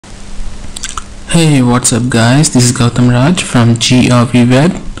Hey, what's up guys, this is Gowtham Raj from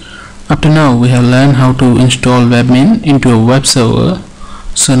GRVWEB. Up to now we have learned how to install webmin into a web server.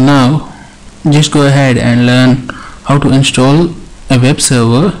 So now just go ahead and learn how to install a web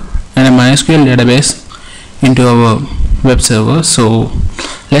server and a MySQL database into our web server. So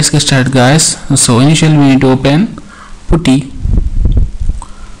let's get started guys. So initially we need to open putty.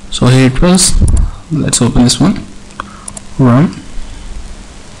 So here it was. Let's open this one. Run.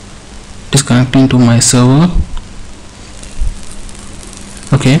 Disconnecting to my server.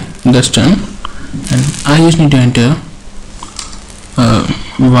 Okay, that's done, and I just need to enter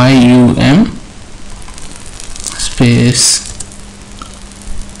YUM space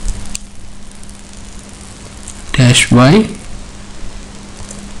 -y.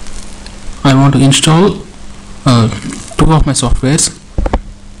 I want to install two of my softwares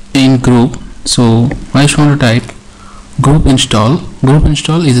in group, so I just want to type group install. Group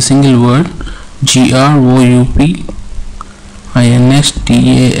install is a single word, GRVWEB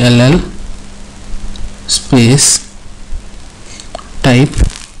space type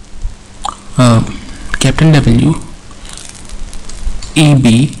capital W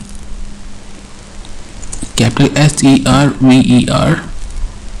EB capital SERVER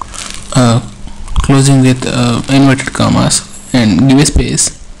closing with inverted commas, and give a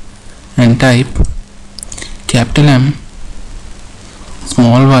space and type capital M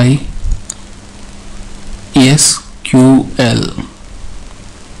small y SQL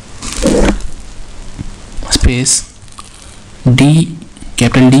space D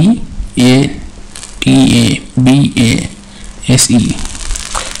capital D A T A B A S E.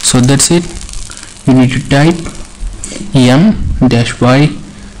 So that's it. You need to type m-y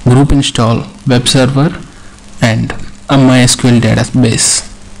group install web server and a MySQL database.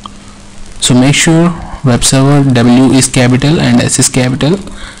 So make sure web server W is capital and S is capital,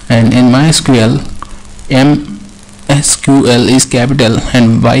 and in MySQL MSQL is capital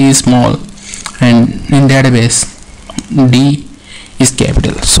and Y is small, and in database D is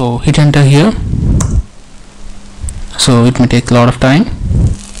capital. So hit enter here. So it may take a lot of time.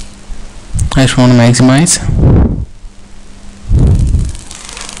 I just want to maximize.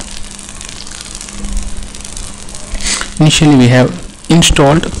 Initially we have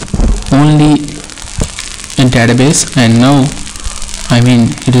installed only in database, and now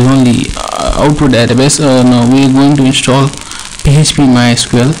it is only output database. Now we are going to install PHP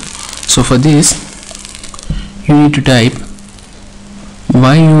MySQL. So for this you need to type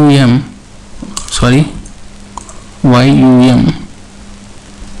YUM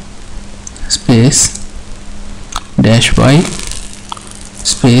space -y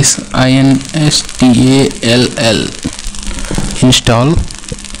space install install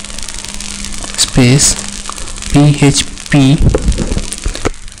space PHP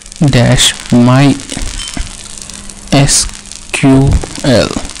MySQL,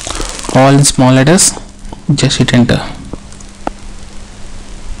 all in small letters. Just hit enter.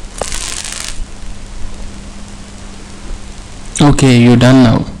 Okay, you're done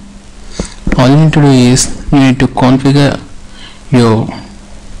now. All you need to do is you need to configure your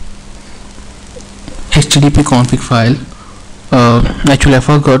HTTP config file. Actually I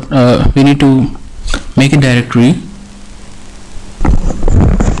forgot, we need to make a directory.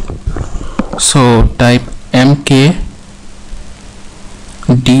 So type mkdir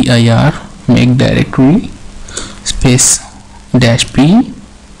make directory space -p,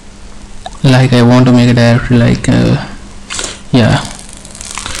 like I want to make a directory like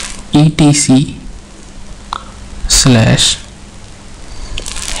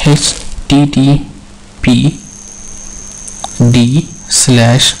etc/http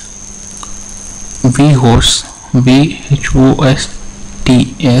d/vhosts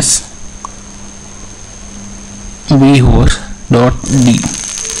vhosts.d.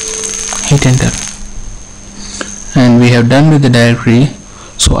 hit enter, and we have done with the directory.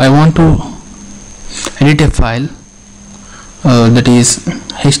 So I want to edit a file that is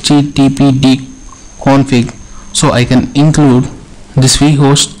httpd config, so I can include this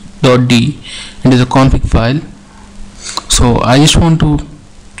vhosts.d into the config file. So I just want to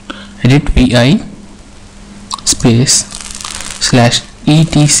edit vi space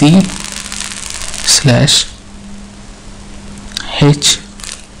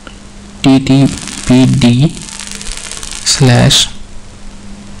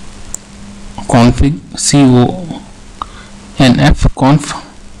conf/httpd.conf.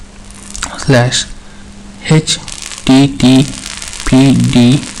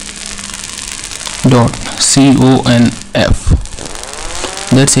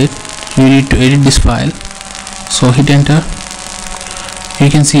 That's it. You need to edit this file. So hit enter. You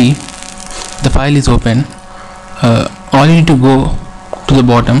can see the file is open, all you need to go to the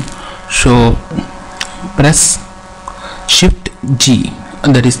bottom. So press Shift G,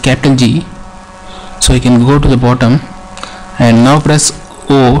 that is capital G, so you can go to the bottom, and now press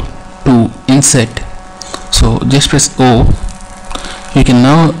O to insert. So just press O. You can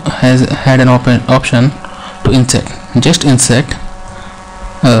now had an option to insert. Just insert,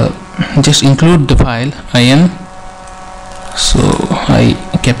 just include the file in. So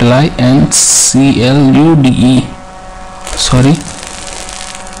capital I N C L U D E, sorry,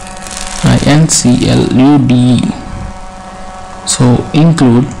 INCLUDE. So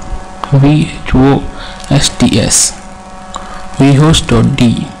include VHOSTS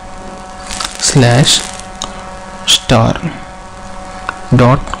vhost.d /star.conf,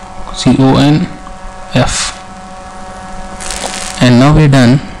 and now we're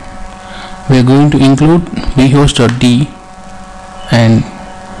done. We're going to include vhost.d and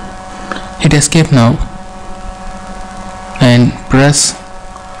hit escape now, and press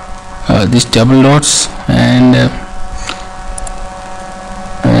these double dots and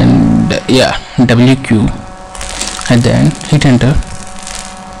WQ, and then hit enter,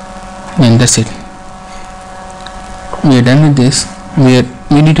 and that's it. We are done with this. We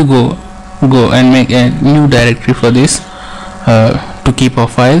need to go and make a new directory for this to keep our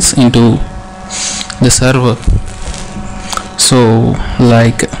files into the server. So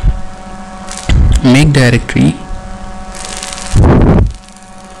like make directory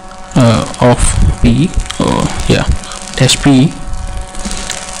of p dash p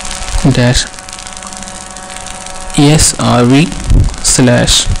dash esrv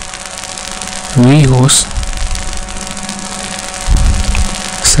slash vhost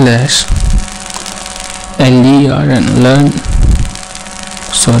slash learn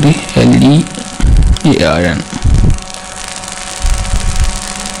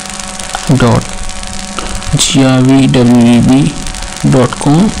dot grvweb.com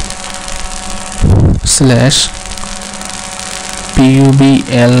slash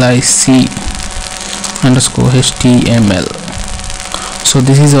public_html. So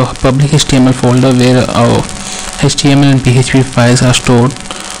this is a public HTML folder where our HTML and PHP files are stored.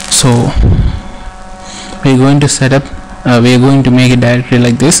 So we're going to set up, we're going to make a directory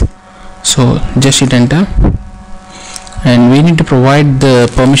like this. So just hit enter, and we need to provide the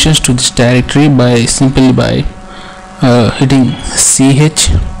permissions to this directory by simply hitting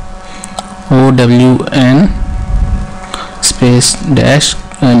CHOWN space dash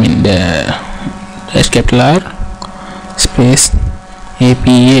capital R space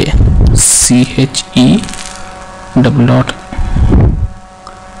APACHE double dot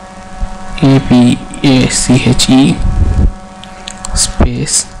APACHE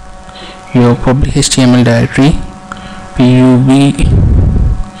space your public HTML directory pub.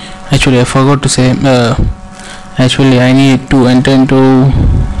 Actually I forgot to say, actually I need to enter into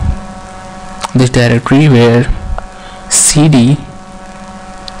this directory where cd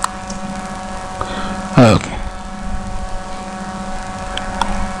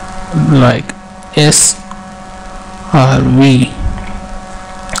like srv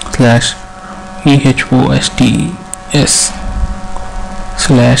slash ehosts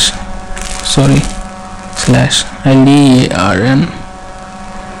slash learn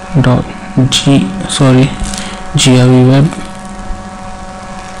dot grvweb.com.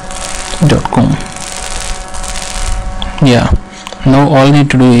 Now all I need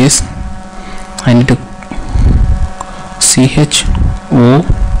to do is I need to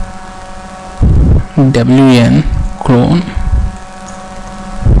CHOWN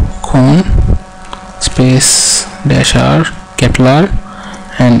clone space dash R capital R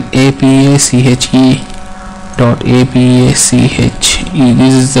and APACHE dot APACHE.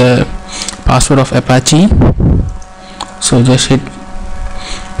 This is the password of Apache. So just hit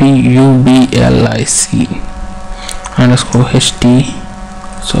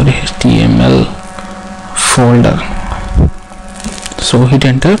public_html folder. So hit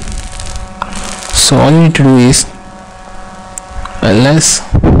enter. So all you need to do is ls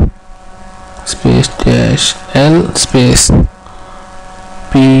space dash l space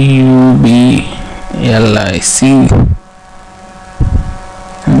public_html.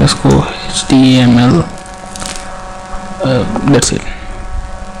 That's it.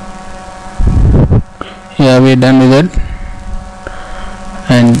 We're done with it,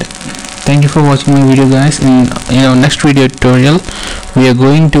 and thank you for watching my video, guys. In our next video tutorial we are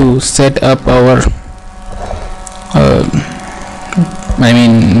going to set up our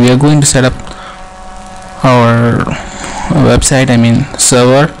we are going to set up our website,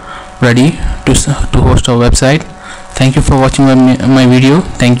 server ready to host our website. Thank you for watching my video.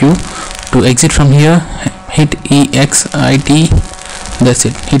 Thank you. To exit from here, hit EXIT. That's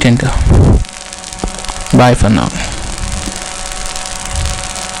it. Hit enter. Bye for now.